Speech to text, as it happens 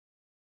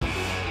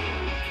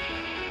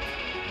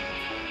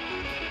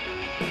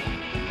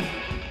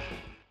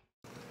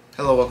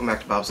Hello, welcome back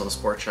to Bob's Little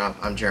Sports Shop.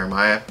 I'm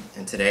Jeremiah,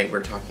 and today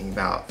we're talking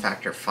about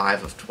factor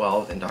 5 of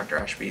 12 in Dr.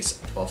 Ashby's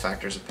 12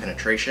 factors of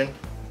penetration.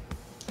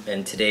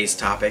 And today's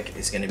topic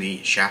is going to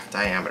be shaft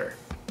diameter.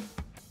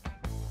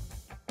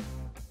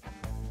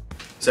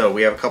 So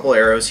we have a couple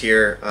arrows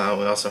here. We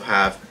also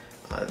have,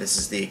 this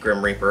is the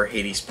Grim Reaper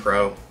Hades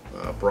Pro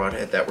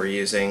broadhead that we're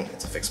using.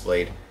 It's a fixed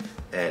blade,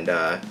 and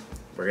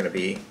we're going to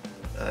be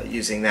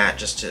using that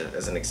just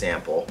as an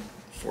example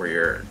for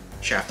your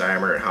shaft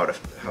diameter and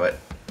how it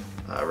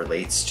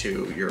relates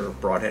to your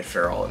broadhead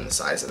ferrule and the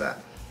size of that.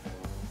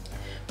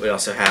 We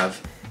also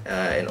have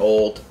an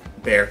old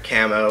Bear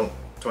Camo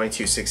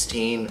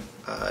 2216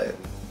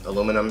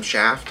 aluminum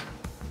shaft,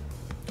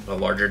 a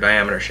larger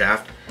diameter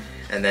shaft,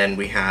 and then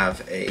we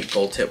have a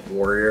Gold Tip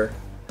Warrior.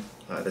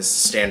 This is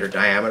standard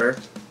diameter,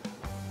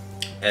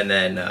 and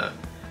then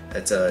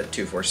it's a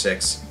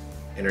 246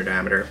 inner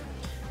diameter,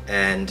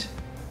 and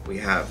we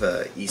have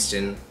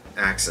Easton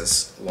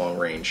Axis long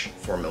range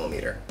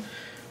 4mm.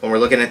 When we're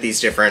looking at these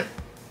different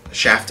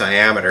shaft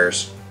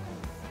diameters,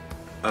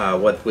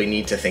 what we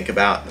need to think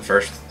about,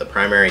 the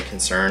primary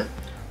concern,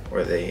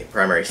 or the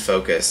primary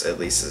focus, at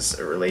least as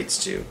it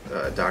relates to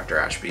Dr.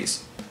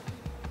 Ashby's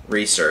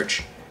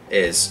research,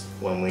 is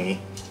when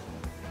we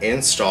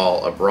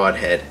install a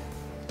broadhead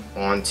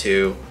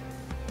onto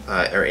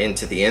or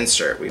into the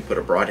insert. We put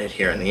a broadhead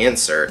here in the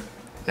insert.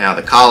 Now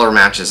the collar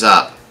matches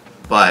up,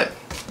 but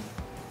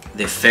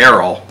the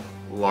ferrule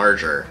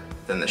larger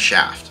than the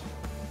shaft.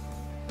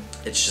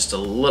 It's just a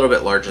little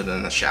bit larger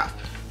than the shaft.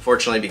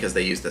 Fortunately, because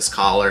they use this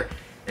collar,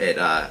 it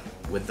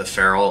with the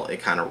ferrule, it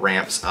kind of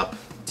ramps up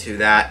to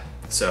that,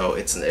 so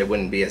it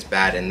wouldn't be as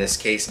bad in this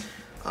case.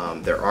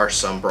 There are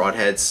some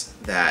broadheads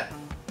that,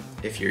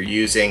 if you're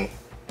using,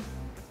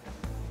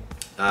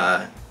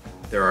 there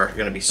are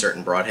going to be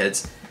certain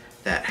broadheads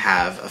that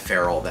have a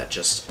ferrule that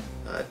just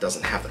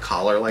doesn't have the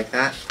collar like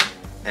that,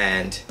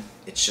 and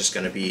it's just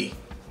going to be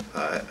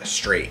a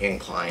straight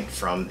incline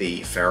from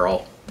the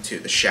ferrule to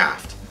the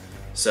shaft.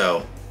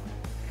 So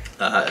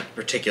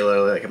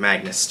particularly like a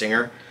Magnus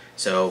Stinger.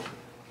 So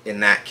in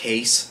that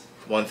case,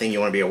 one thing you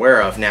want to be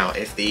aware of now,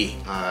 if the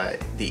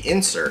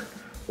insert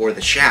or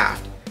the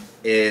shaft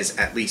is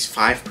at least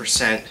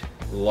 5%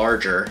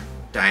 larger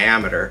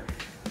diameter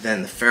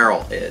than the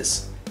ferrule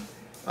is,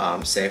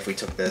 say if we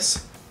took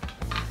this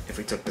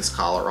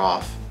collar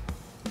off,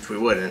 which we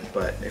wouldn't,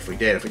 but if we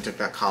took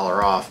that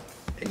collar off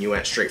and you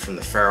went straight from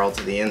the ferrule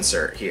to the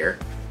insert here,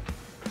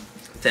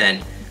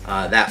 then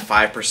that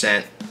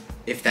 5%,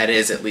 if that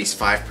is at least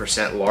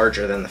 5%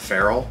 larger than the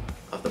ferrule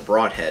of the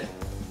broadhead,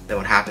 then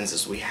what happens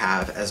is we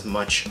have as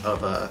much as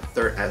a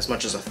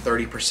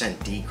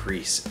 30%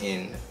 decrease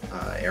in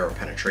arrow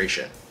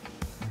penetration.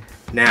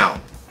 Now,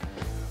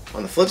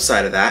 on the flip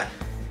side of that,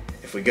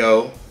 if we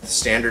go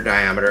standard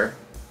diameter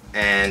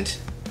and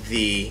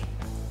the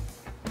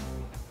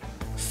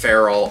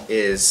ferrule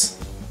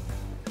is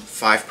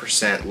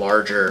 5%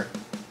 larger,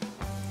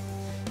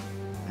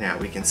 now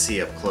we can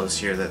see up close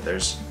here that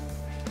there's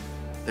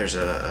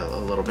a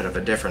little bit of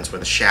a difference where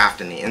the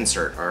shaft and the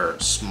insert are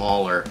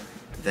smaller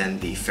than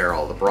the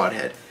ferrule of the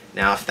broadhead.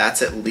 Now if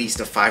that's at least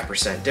a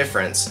 5%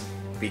 difference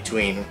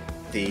between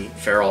the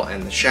ferrule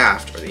and the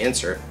shaft, or the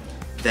insert,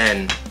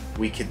 then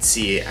we could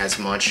see as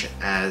much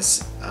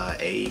as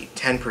a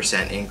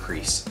 10%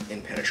 increase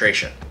in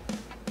penetration.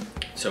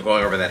 So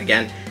going over that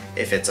again,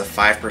 if it's a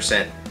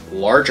 5%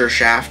 larger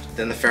shaft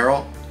than the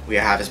ferrule, we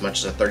have as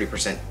much as a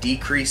 30%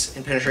 decrease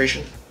in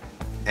penetration,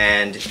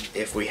 and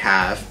if we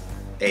have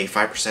a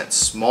 5%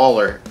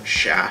 smaller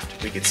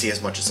shaft, we could see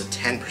as much as a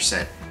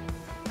 10%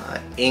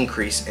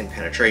 increase in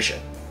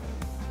penetration.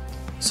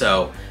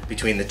 So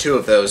between the two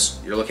of those,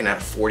 you're looking at a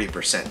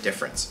 40%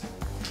 difference.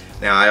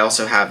 Now I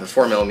also have the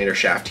 4mm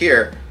shaft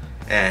here,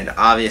 and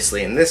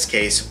obviously in this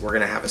case we're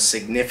going to have a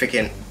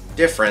significant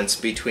difference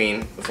between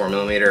the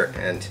 4mm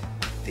and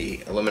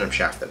the aluminum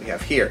shaft that we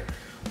have here.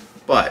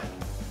 But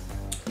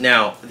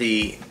now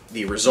the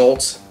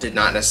results did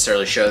not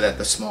necessarily show that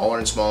the smaller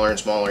and smaller and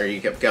smaller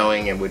you kept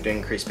going, it would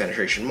increase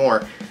penetration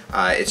more.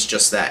 It's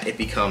just that it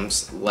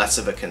becomes less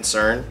of a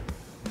concern,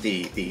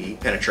 the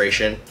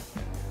penetration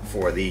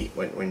for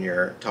when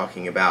you're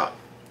talking about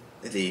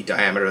the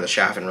diameter of the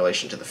shaft in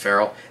relation to the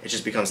ferrule. It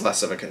just becomes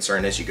less of a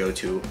concern as you go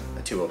to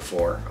a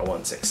 204, a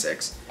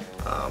 166,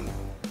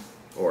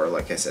 or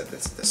like I said,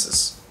 this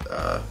is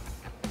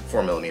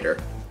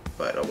 4mm,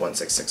 but a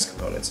 166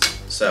 components.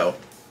 So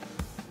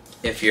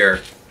if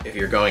you're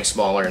going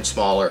smaller and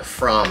smaller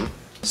from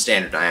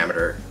standard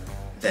diameter,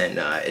 then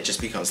it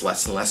just becomes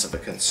less and less of a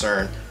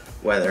concern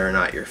whether or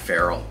not your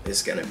ferrule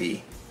is going to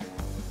be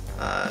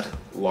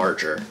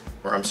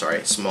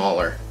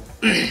smaller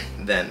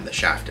than the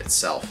shaft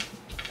itself.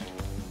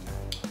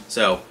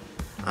 So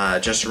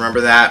just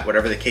remember that,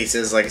 whatever the case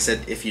is, like I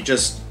said, if you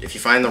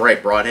find the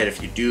right broadhead,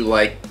 if you do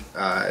like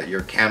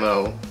your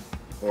camo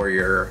or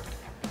your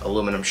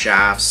aluminum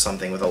shafts,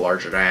 something with a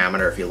larger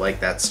diameter, if you like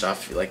that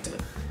stuff, if you like to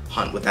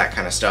hunt with that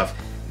kind of stuff,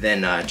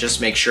 then just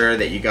make sure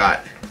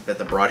that that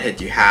the broadhead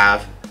you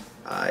have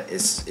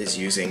is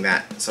using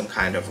some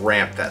kind of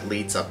ramp that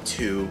leads up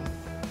to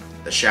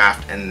the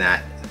shaft, and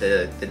that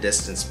the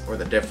distance or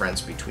the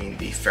difference between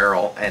the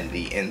ferrule and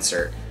the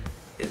insert,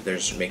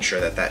 make sure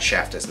that that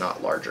shaft is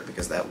not larger,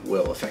 because that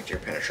will affect your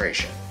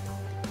penetration.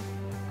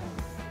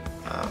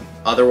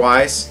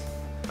 Otherwise,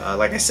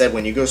 like I said,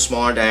 when you go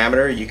smaller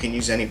diameter, you can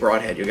use any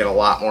broadhead. You'll get a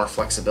lot more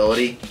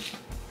flexibility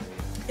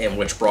in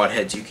which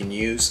broadheads you can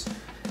use,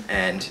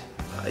 and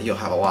you'll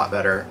have a lot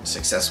better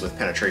success with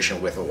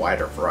penetration with a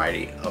wider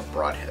variety of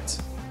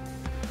broadheads.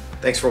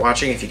 Thanks for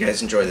watching. If you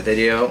guys enjoyed the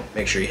video,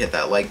 make sure you hit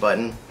that like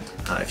button.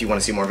 If you want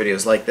to see more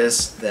videos like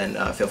this, then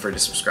feel free to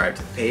subscribe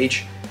to the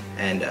page,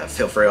 and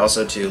feel free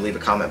also to leave a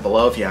comment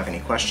below if you have any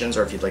questions,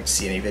 or if you'd like to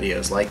see any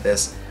videos like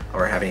this,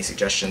 or have any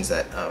suggestions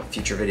that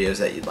future videos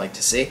that you'd like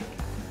to see.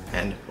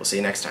 And we'll see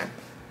you next time.